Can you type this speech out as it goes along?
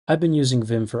I've been using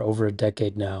Vim for over a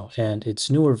decade now, and its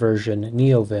newer version,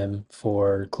 NeoVim,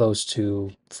 for close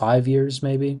to 5 years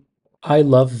maybe. I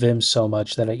love Vim so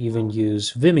much that I even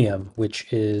use Vimium, which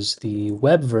is the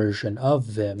web version of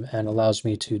Vim and allows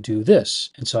me to do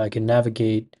this. And so I can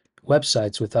navigate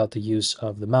websites without the use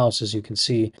of the mouse. As you can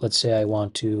see, let's say I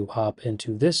want to hop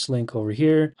into this link over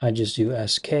here. I just do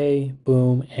SK,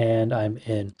 boom, and I'm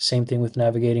in. Same thing with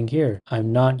navigating here.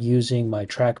 I'm not using my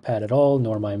trackpad at all,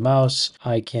 nor my mouse.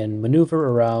 I can maneuver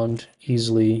around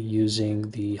easily using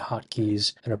the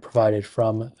hotkeys that are provided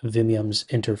from Vimium's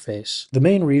interface. The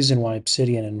main reason why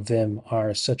Obsidian and Vim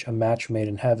are such a match made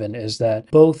in heaven is that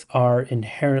both are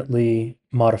inherently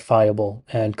modifiable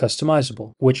and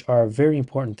customizable, which are very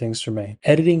important things for me.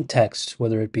 Editing text,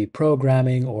 whether it be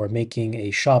programming or making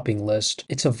a shopping list,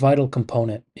 it's a vital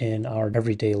component in our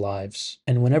everyday lives.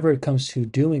 And whenever it comes to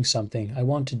doing something, I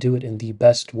want to do it in the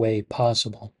best way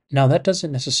possible. Now, that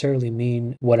doesn't necessarily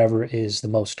mean whatever is the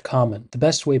most common. The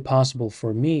best way possible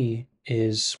for me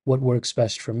is what works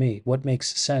best for me, what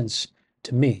makes sense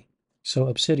to me. So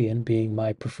Obsidian being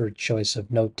my preferred choice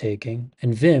of note-taking,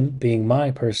 and Vim being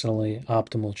my personally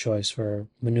optimal choice for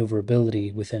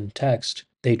maneuverability within text,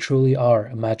 they truly are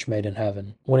a match made in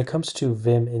heaven. When it comes to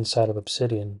Vim inside of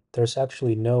Obsidian, there's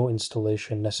actually no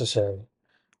installation necessary.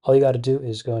 All you got to do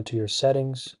is go into your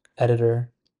settings, editor,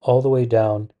 all the way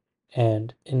down,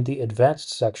 and in the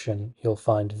advanced section, you'll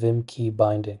find Vim key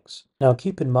bindings. Now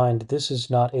keep in mind, this is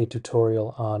not a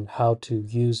tutorial on how to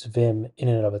use Vim in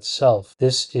and of itself.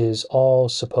 This is all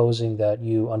supposing that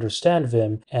you understand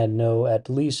Vim and know at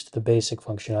least the basic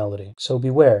functionality. So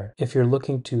beware, if you're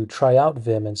looking to try out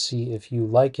Vim and see if you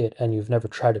like it and you've never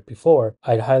tried it before,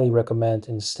 I'd highly recommend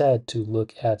instead to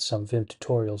look at some Vim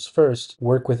tutorials first,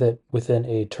 work with it within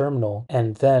a terminal,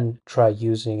 and then try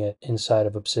using it inside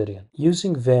of Obsidian.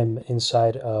 Using Vim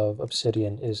inside of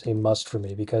Obsidian is a must for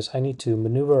me because I need to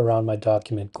maneuver around my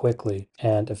document quickly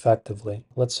and effectively.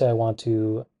 Let's say I want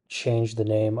to change the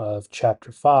name of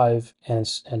chapter 5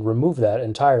 and remove that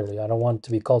entirely. I don't want it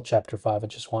to be called chapter 5. I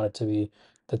just want it to be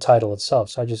the title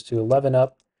itself. So I just do 11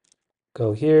 up,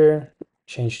 go here,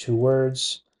 change 2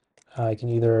 words. I can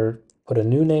either put a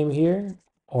new name here,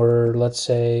 or let's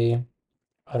say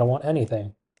I don't want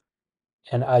anything.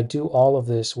 And I do all of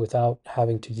this without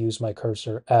having to use my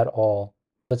cursor at all.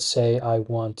 Let's say I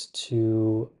want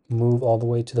to move all the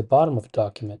way to the bottom of a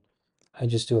document. I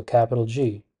just do a capital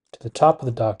G. To the top of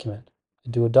the document, I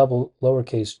do a double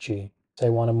lowercase g. So I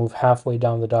want to move halfway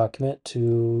down the document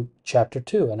to chapter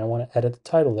 2, and I want to edit the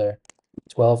title there.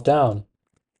 12 down.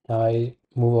 Now I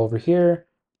move over here,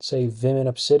 say Vim and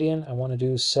Obsidian. I want to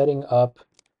do setting up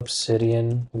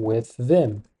Obsidian with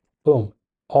Vim. Boom.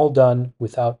 All done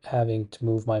without having to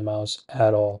move my mouse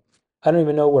at all. I don't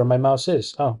even know where my mouse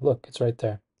is. Oh, look, it's right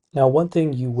there. Now, one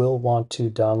thing you will want to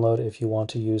download if you want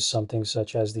to use something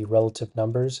such as the relative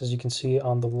numbers, as you can see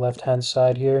on the left-hand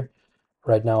side here.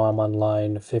 Right now I'm on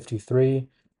line 53,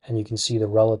 and you can see the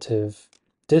relative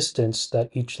distance that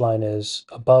each line is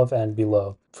above and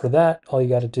below. For that, all you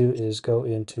got to do is go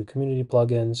into Community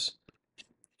Plugins,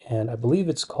 and I believe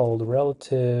it's called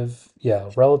relative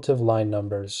line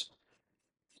numbers.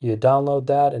 You download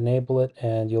that, enable it,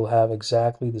 and you'll have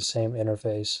exactly the same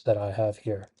interface that I have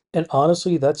here. And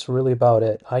honestly, that's really about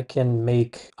it. I can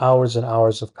make hours and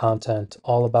hours of content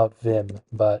all about Vim,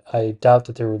 but I doubt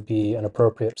that there would be an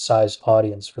appropriate size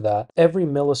audience for that. Every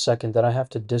millisecond that I have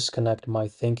to disconnect my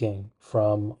thinking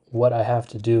from what I have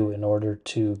to do in order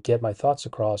to get my thoughts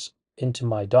across into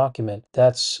my document,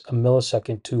 that's a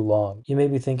millisecond too long. You may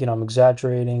be thinking I'm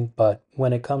exaggerating, but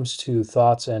when it comes to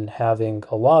thoughts and having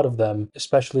a lot of them,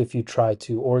 especially if you try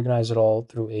to organize it all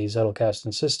through a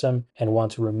Zettelkasten system and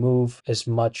want to remove as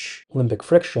much limbic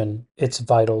friction, it's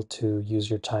vital to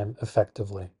use your time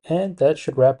effectively. And that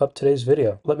should wrap up today's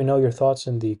video. Let me know your thoughts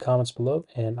in the comments below,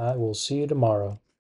 and I will see you tomorrow.